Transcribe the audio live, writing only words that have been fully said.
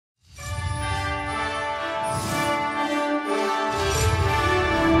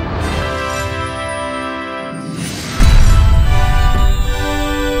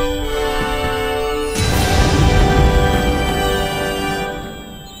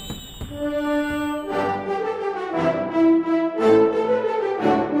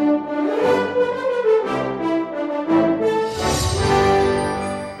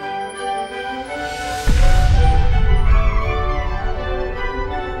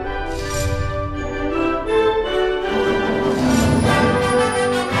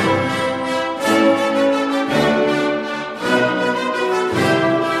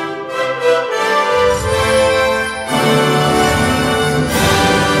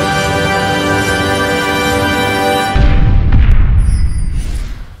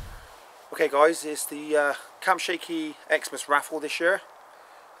guys, it's the Camp Shaky Xmas Raffle this year.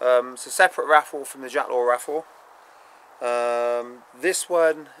 It's a separate raffle from the Jacklore Raffle. This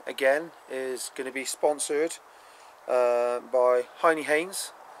one again is going to be sponsored by Heinnie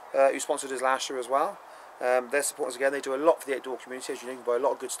Haynes, who sponsored us last year as well. They're supporting us again. They do a lot for the outdoor community, as you know. You can buy a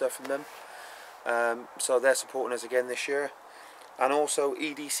lot of good stuff from them. So they're supporting us again this year. And also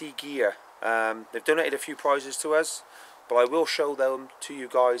EDC Gear. They've donated a few prizes to us, but I will show them to you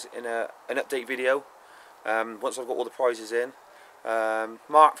guys in an update video once I've got all the prizes in.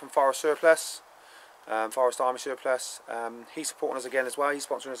 Mark from Forest Surplus, Forest Army Surplus, he's supporting us again as well. He's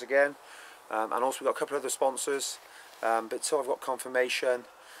sponsoring us again, and also we've got a couple of other sponsors, but until I've got confirmation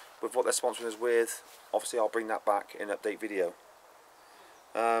with what they're sponsoring us with, obviously I'll bring that back in an update video.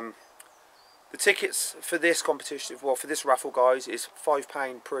 The tickets for this competition, well, for this raffle, guys, is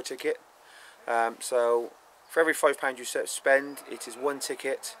 £5 per ticket. So for every £5 you spend, it is one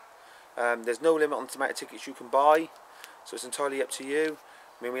ticket. There's no limit on the amount of tickets you can buy, so it's entirely up to you.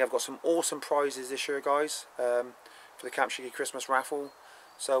 I mean, we have got some awesome prizes this year, guys, for the Camp Shaky Christmas Raffle.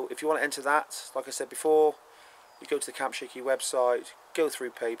 So if you want to enter that, like I said before, you go to the Camp Shaky website, go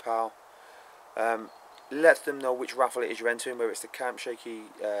through PayPal, let them know which raffle it is you're entering, whether it's the Camp Shaky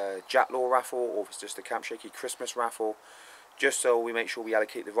Jacklore Raffle or if it's just the Camp Shaky Christmas Raffle, just so we make sure we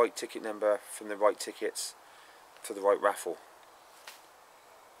allocate the right ticket number from the right tickets for the right raffle.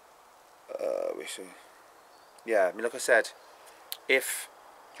 Yeah, I mean, like I said, if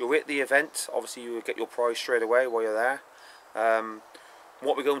you're at the event, obviously you will get your prize straight away while you're there.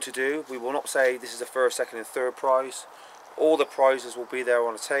 What we're going to do, we will not say this is the first, second and third prize. All the prizes will be there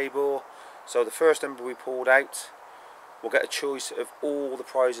on a table. So the first number we pulled out will get a choice of all the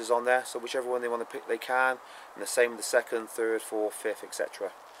prizes on there, so whichever one they want to pick they can, and the same with the second, third, fourth, fifth,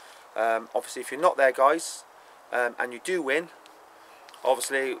 etc. Obviously if you're not there, guys, and you do win,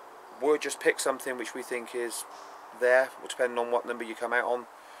 obviously we'll just pick something which we think is there, depending on what number you come out on.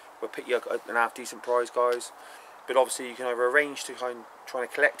 We'll pick you an half decent prize, guys, but obviously you can either arrange to try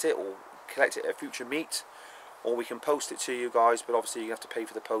and collect it, or collect it at a future meet, or we can post it to you guys, but obviously you have to pay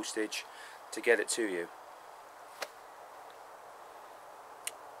for the postage to get it to you.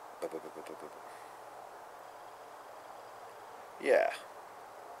 Yeah.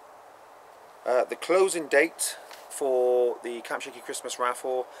 The closing date for the Camp Shaky Christmas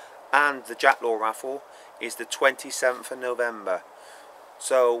Raffle and the Jacklore Raffle is the 27th of November.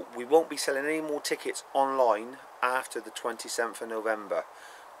 So we won't be selling any more tickets online after the 27th of November.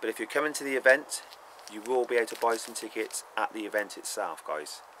 But if you're coming to the event, you will be able to buy some tickets at the event itself,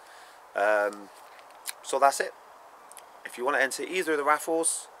 guys. So that's it. If you want to enter either of the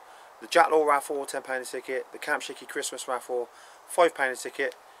raffles, the Jacklore Raffle, £10 a ticket, the Camp Shaky Christmas Raffle, £5 a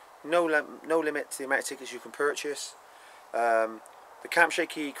ticket, no limit to the amount of tickets you can purchase. The Camp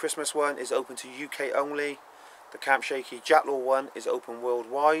Shaky Christmas one is open to UK only. The Camp Shaky Jacklore one is open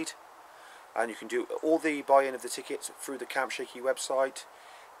worldwide, and you can do all the buy-in of the tickets through the Camp Shaky website.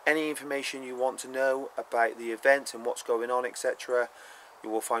 Any information you want to know about the event and what's going on, etc.,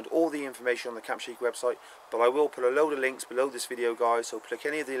 you will find all the information on the Camp Shaky website, but I will put a load of links below this video, guys, so click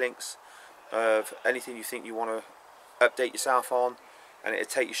any of the links of anything you think you want to update yourself on, and it'll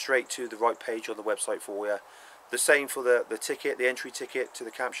take you straight to the right page on the website for you. The same for the ticket, the entry ticket to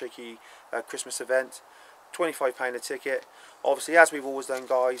the Camp Shaky Christmas event, £25 a ticket. Obviously, as we've always done,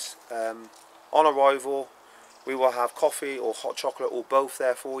 guys, on arrival we will have coffee or hot chocolate or both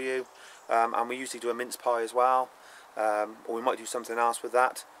there for you, and we usually do a mince pie as well, or we might do something else with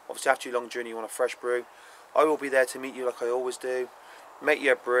that. Obviously after your long journey you want a fresh brew. I will be there to meet you like I always do, make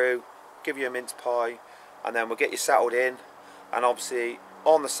you a brew, give you a mince pie, and then we'll get you settled in. And obviously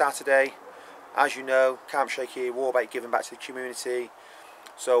on the Saturday, as you know, Camp Shaky, we're all about giving back to the community,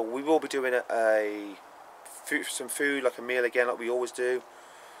 so we will be doing some food, like a meal again, like we always do.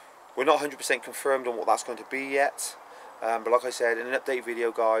 We're not 100% confirmed on what that's going to be yet, but like I said, in an update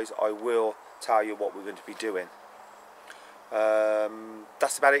video, guys, I will tell you what we're going to be doing.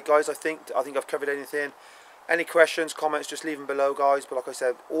 That's about it, guys. I think I've covered anything. Any questions, comments, just leave them below, guys. But like I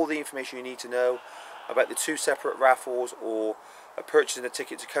said, all the information you need to know about the two separate raffles or purchasing a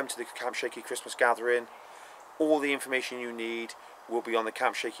ticket to come to the Camp Shaky Christmas gathering, all the information you need will be on the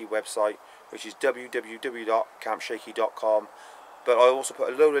Camp Shaky website, which is www.campshaky.com. But I also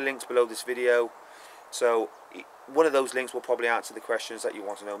put a load of links below this video, so one of those links will probably answer the questions that you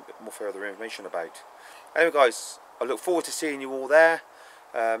want to know more further information about. Anyway, guys, I look forward to seeing you all there,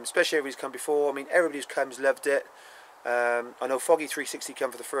 especially everybody's come before. I mean, everybody who's come has loved it. I know Foggy360 came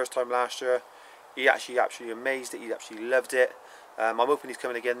for the first time last year. He actually amazed it. He actually loved it. I'm hoping he's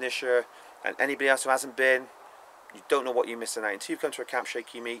coming again this year. And anybody else who hasn't been, you don't know what you're missing out. Until you've come to a Camp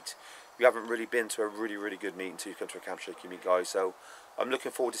Shaky meet, you haven't really been to a really good meet until you come to a Camp Shaky meet, guys. So I'm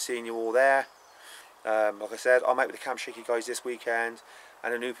looking forward to seeing you all there. Like I said, I'm out with the Camp Shaky guys this weekend,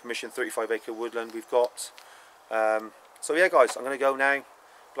 and a new permission 35-acre woodland we've got. So yeah, guys, I'm going to go now.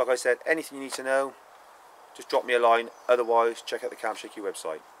 Like I said, anything you need to know, just drop me a line. Otherwise, check out the Camp Shaky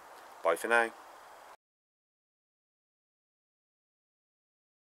website. Bye for now.